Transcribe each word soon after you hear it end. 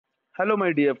Hello,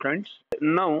 my dear friends.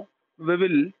 Now we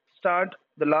will start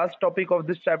the last topic of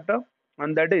this chapter,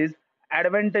 and that is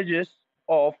advantages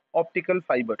of optical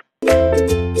fiber.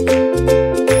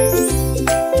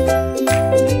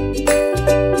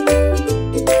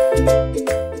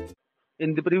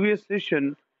 In the previous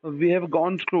session, we have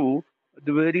gone through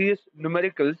the various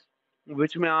numericals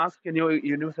which may ask in your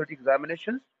university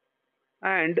examinations,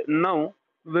 and now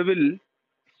we will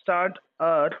start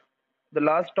our the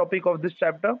last topic of this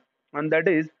chapter, and that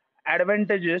is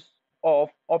advantages of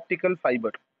optical fiber.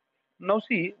 Now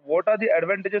see, what are the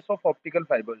advantages of optical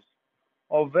fibers,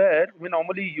 or where we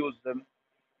normally use them?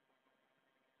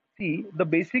 See, the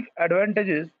basic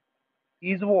advantages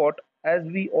is what, as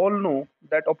we all know,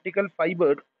 that optical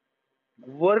fiber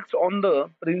works on the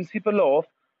principle of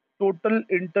total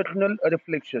internal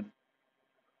reflection,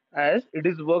 as it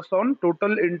is works on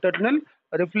total internal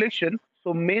reflection.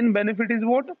 So main benefit is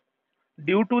what?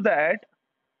 Due to that,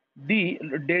 the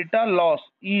data loss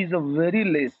is very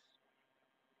less.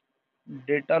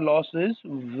 Data loss is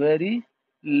very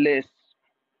less,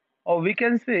 or we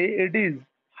can say it is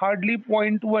hardly zero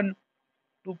point 0.1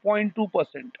 to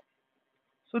 0.2%.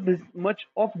 So this much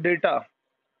of data,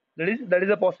 that is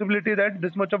a possibility that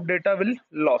this much of data will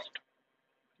lost.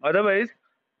 Otherwise,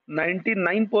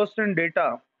 99%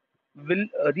 data will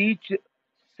reach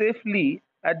safely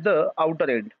at the outer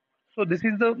end. So this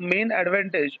is the main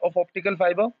advantage of optical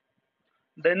fiber.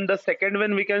 Then the second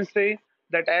one, we can say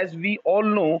that, as we all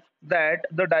know, that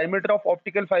the diameter of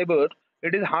optical fiber,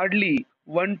 it is hardly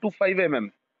 1 to 5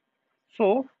 mm.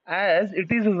 So as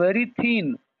it is very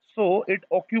thin, so it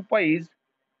occupies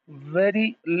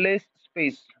very less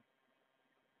space.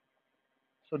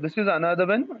 So this is another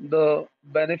one, the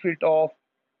benefit of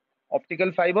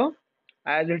optical fiber,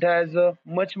 as it has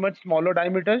much smaller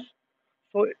diameters,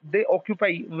 so they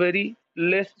occupy very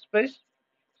less space.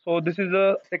 So this is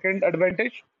the second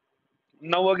advantage.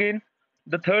 Now again,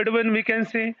 the third one, we can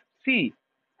say, see,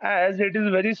 as it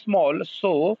is very small,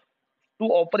 so to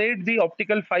operate the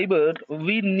optical fiber,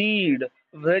 we need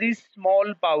very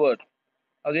small power.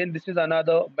 Again, this is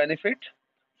another benefit.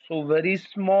 So very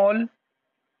small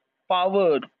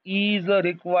power is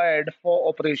required for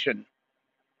operation.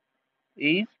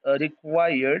 Is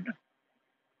required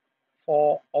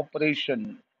for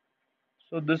operation.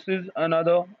 So this is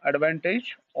another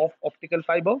advantage of optical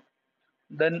fiber.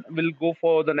 Then we'll go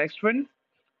for the next one.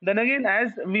 Then again,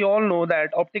 as we all know,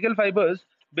 that optical fibers,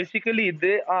 basically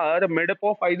they are made up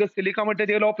of either silica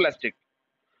material or plastic.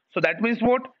 So that means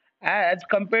what? As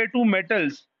compared to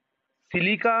metals,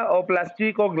 silica or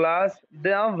plastic or glass,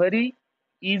 they are very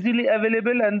easily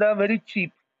available and they are very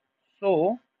cheap.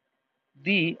 So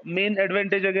the main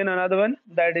advantage, again another one,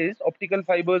 that is optical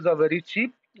fibers are very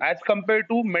cheap as compared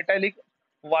to metallic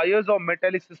wires or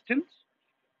metallic systems.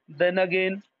 Then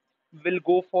again, we'll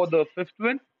go for the fifth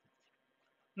one.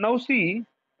 Now see,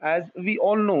 as we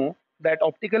all know, that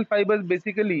optical fibers,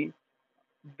 basically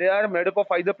they are made up of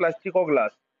either plastic or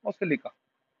glass or silica,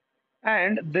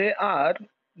 and they are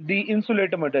the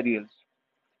insulator materials.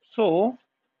 So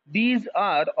these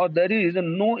are, or there is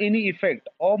no any effect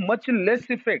or much less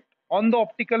effect on the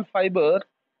optical fiber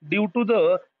due to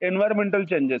the environmental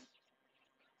changes.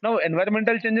 Now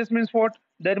environmental changes means what?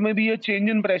 There may be a change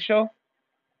in pressure.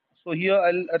 So here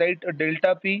I'll write a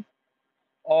delta P,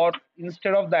 or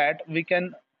instead of that we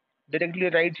can directly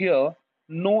write here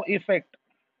no effect,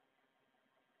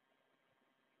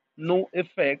 no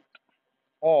effect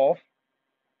of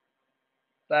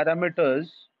parameters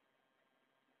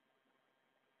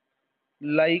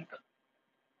like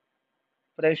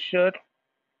pressure,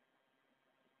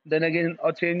 then again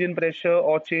a change in pressure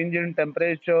or change in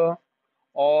temperature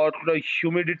or the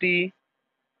humidity.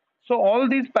 So all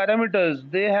these parameters,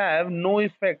 they have no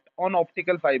effect on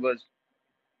optical fibers.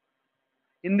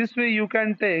 In this way you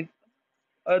can take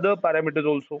other parameters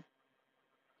also.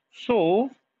 So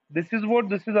this is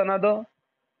another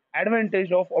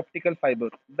advantage of optical fiber,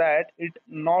 that it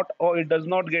does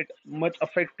not get much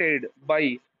affected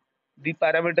by the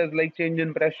parameters like change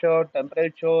in pressure,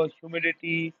 temperature,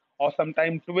 humidity, or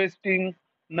sometimes twisting.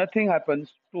 Nothing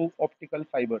happens to optical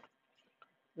fiber.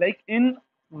 Like in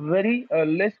very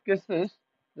less cases,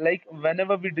 like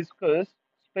whenever we discuss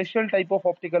special type of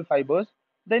optical fibers,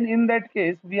 then in that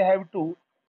case we have to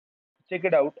check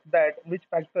it out that which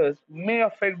factors may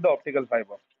affect the optical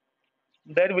fiber.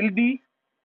 There will be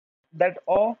that,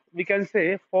 or we can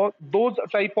say for those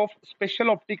type of special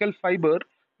optical fiber,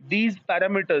 these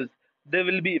parameters, they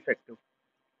will be effective.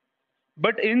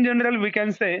 But in general, we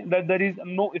can say that there is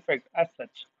no effect as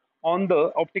such on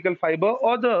the optical fiber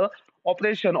or the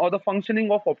operation or the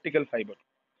functioning of optical fiber.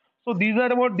 So these are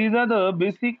the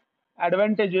basic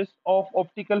advantages of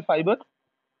optical fiber.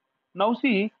 Now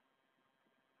see,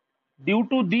 due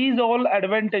to these all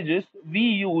advantages, we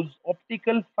use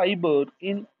optical fiber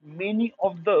in many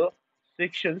of the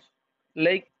sections.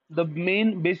 Like the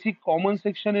main basic common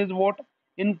section is what?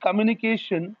 In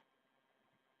communication,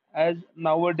 as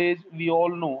nowadays we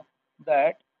all know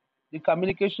that the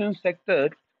communication sector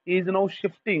is now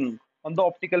shifting on the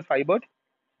optical fiber.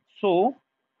 So,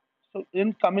 so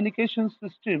in communication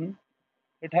system,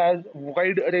 it has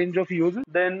wide range of uses.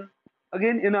 Then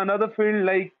again in another field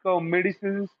like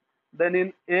medicines, then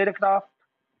in aircraft,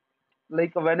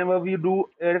 like whenever we do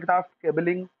aircraft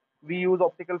cabling, we use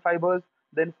optical fibers.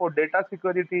 Then for data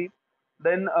security,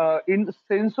 then in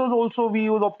sensors also we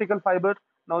use optical fiber.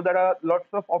 Now there are lots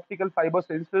of optical fiber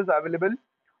sensors available.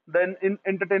 Then in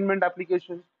entertainment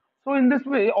applications, so in this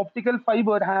way optical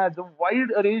fiber has a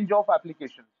wide range of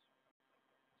applications.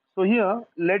 So here,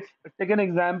 let's take an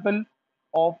example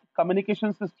of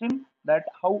communication system, that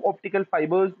how optical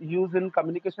fibers use in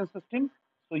communication system.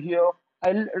 So here,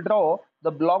 I'll draw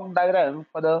the block diagram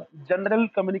for the general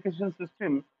communication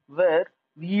system where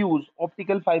we use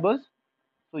optical fibers.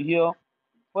 So here,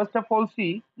 first of all,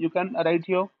 see, you can write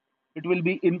here, it will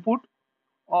be input,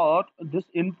 or this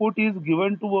input is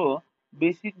given to a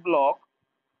basic block,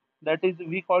 that is,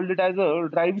 we called it as a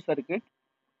drive circuit.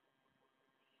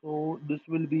 So this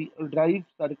will be a drive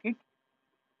circuit,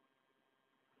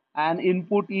 and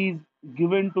input is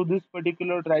given to this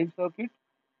particular drive circuit.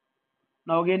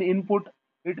 Now again input,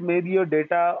 it may be a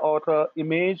data or a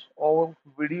image or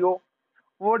video,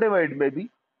 whatever it may be.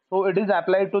 So it is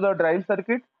applied to the drive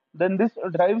circuit. Then this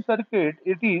drive circuit,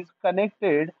 it is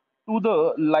connected to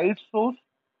the light source.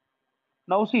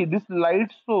 Now see, this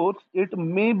light source, it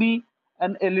may be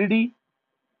an LED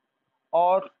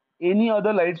or any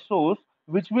other light source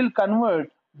which will convert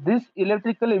this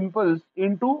electrical impulse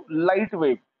into light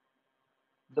wave.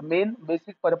 The main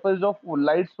basic purpose of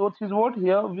light source is what?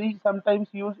 Here we sometimes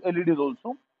use LEDs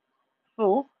also.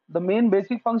 So the main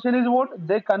basic function is what?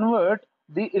 They convert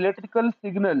the electrical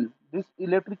signal, this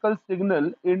electrical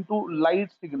signal into light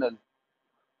signal.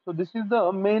 So this is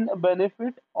the main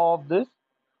benefit of this.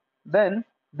 Then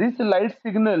this light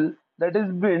signal that is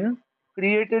been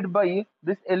created by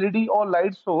this LED or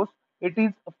light source, it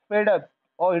is fed up,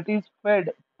 or it is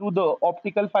fed to the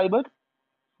optical fiber.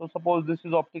 So suppose this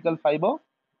is optical fiber.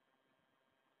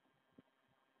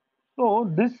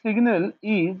 So this signal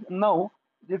is now,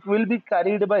 it will be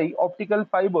carried by optical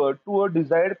fiber to a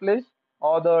desired place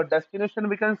or the destination,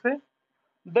 we can say.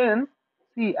 Then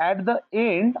see, at the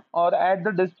end or at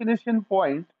the destination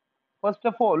point, first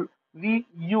of all we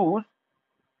use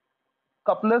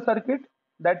coupler circuit.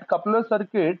 That coupler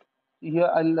circuit, here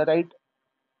I'll write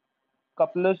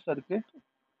coupler circuit.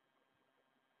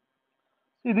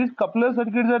 See, these coupler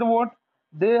circuits are what?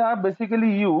 They are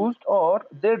basically used, or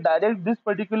they direct this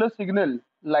particular signal,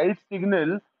 light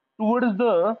signal, towards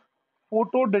the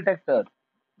photo detector.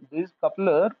 This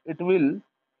coupler, it will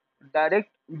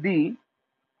direct the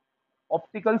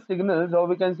optical signals, or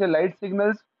we can say light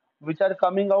signals, which are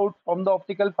coming out from the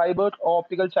optical fiber or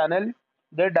optical channel.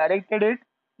 They directed it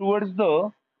towards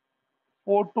the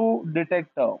photo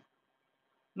detector.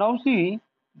 Now see,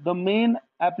 the main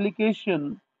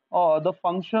application or the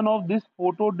function of this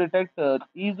photo detector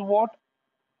is what?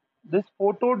 This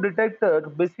photo detector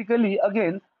basically,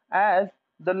 again, as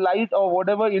the light or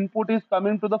whatever input is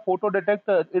coming to the photo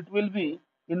detector, it will be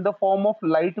in the form of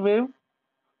light wave.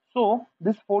 So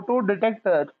this photo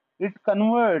detector, it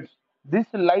converts this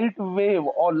light wave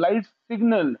or light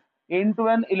signal into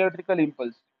an electrical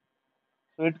impulse.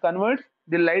 So it converts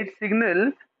the light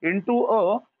signal into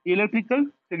a electrical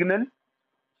signal.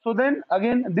 So then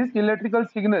again, this electrical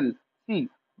signal, see,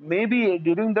 maybe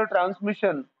during the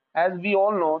transmission, as we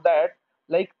all know that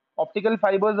like optical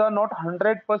fibers are not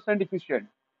 100% efficient.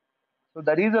 So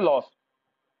there is a loss.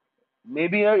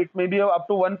 Maybe it may be up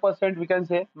to 1%, we can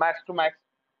say, max to max.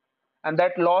 And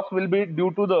that loss will be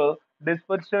due to the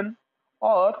dispersion,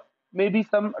 or maybe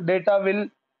some data will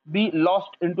be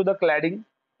lost into the cladding,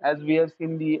 as we have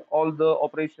seen the all the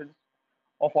operations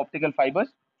of optical fibers.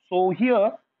 So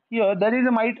here there is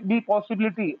a might be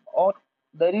possibility, or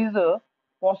there is a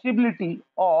possibility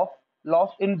of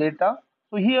loss in data.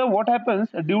 So here what happens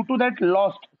due to that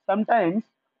loss, sometimes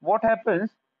what happens,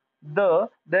 there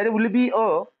will be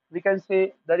a, we can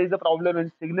say, there is a problem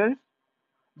in signals,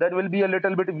 there will be a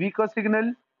little bit weaker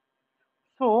signal.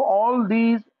 So all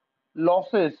these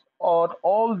losses or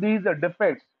all these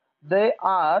defects, they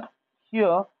are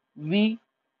here we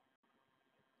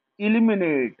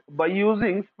eliminate by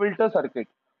using filter circuit.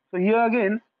 So here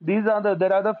again, these are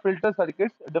there are the filter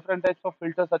circuits, different types of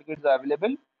filter circuits are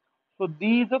available. So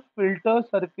these filter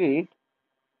circuit,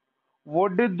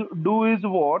 what they do is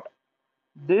what?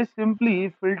 They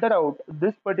simply filter out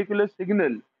this particular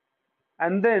signal,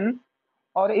 and then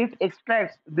or it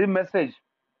extracts the message.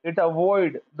 It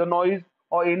avoid the noise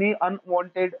or any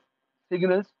unwanted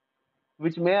signals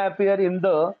which may appear in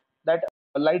the that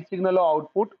light signal or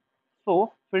output.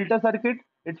 So filter circuit,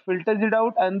 it filters it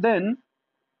out, and then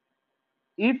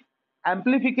if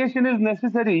amplification is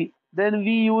necessary, then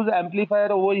we use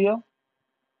amplifier over here.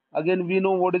 Again, we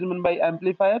know what is meant by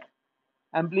amplifier.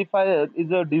 Amplifier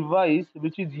is a device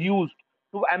which is used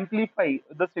to amplify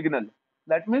the signal.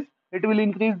 That means it will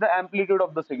increase the amplitude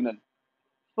of the signal.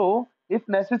 So, if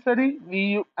necessary,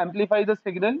 we amplify the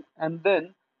signal, and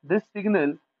then this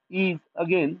signal is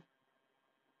again,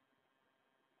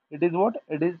 it is what?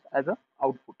 It is as a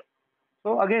output.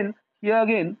 So again, here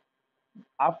again,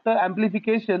 after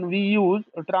amplification, we use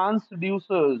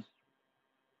transducers.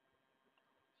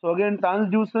 So again,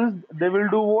 transducers, they will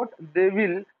do what? They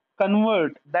will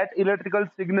convert that electrical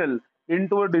signal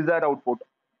into a desired output.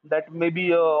 That may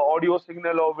be a audio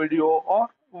signal or video or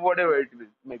whatever it is,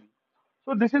 maybe.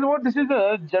 So this is what? This is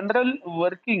the general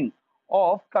working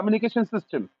of communication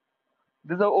system.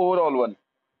 This is the overall one.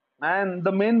 And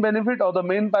the main benefit or the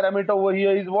main parameter over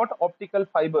here is what? Optical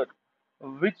fiber,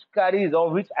 which carries or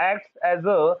which acts as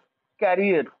a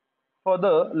carrier for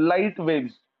the light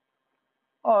waves,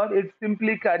 or it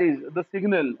simply carries the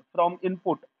signal from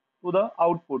input to the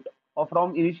output, or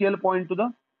from initial point to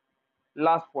the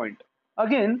last point.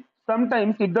 Again,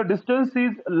 sometimes if the distance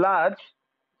is large,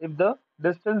 if the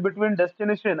distance between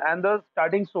destination and the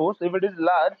starting source, if it is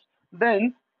large,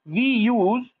 then we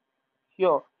use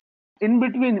here in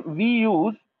between we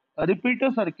use a repeater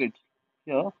circuits.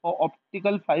 Here for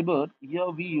optical fiber, here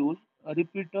we use a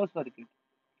repeater circuit.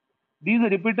 These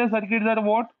repeater circuits are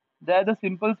what? They are the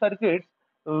simple circuits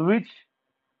which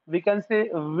we can say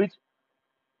which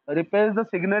repairs the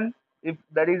signal if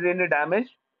there is any damage.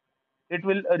 It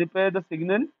will repair the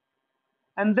signal,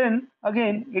 and then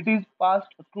again it is passed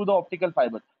through the optical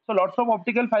fiber. So lots of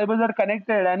optical fibers are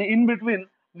connected, and in between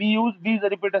we use these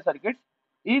repeater circuits.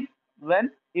 If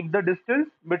when if the distance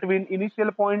between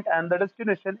initial point and the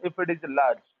destination, if it is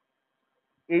large,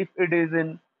 if it is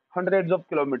in hundreds of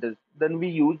kilometers, then we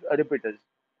use repeaters.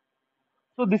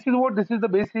 So this is the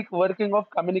basic working of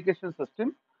communication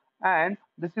system, and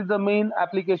this is the main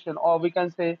application, or we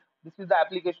can say this is the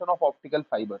application of optical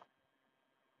fiber.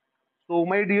 So,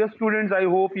 my dear students, I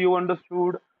hope you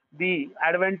understood the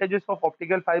advantages of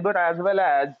optical fiber as well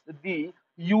as the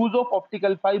use of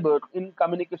optical fiber in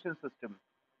communication system.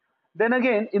 Then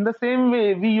again, in the same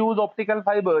way, we use optical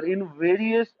fiber in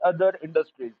various other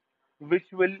industries, which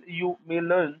will you may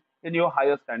learn in your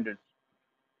higher standards.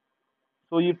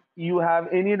 So, if you have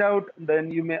any doubt,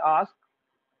 then you may ask.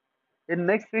 In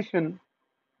next session,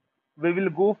 we will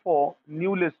go for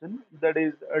new lesson, that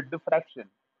is diffraction.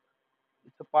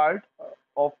 It's a part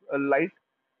of light.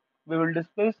 We will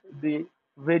discuss the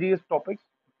various topics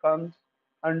comes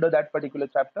under that particular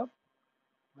chapter,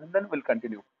 and then we'll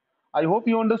continue. I hope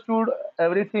you understood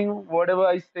everything whatever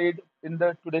I said in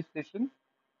the today's session.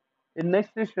 In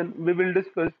next session we will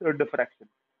discuss diffraction.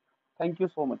 Thank you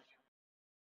so much.